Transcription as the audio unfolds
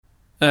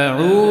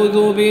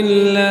أعوذ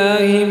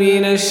بالله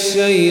من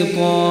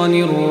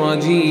الشيطان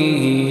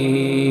الرجيم.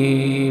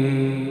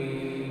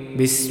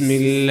 بسم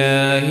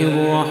الله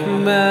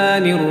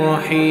الرحمن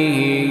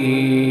الرحيم.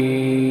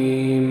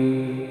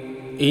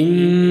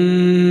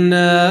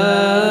 إنا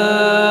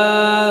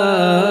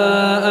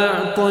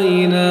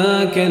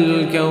أعطيناك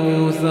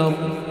الكوثر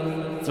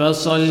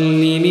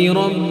فصل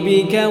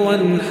لربك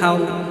وانحر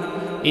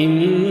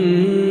إن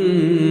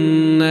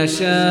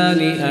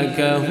شانئك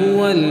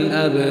هو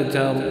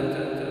الأبتر.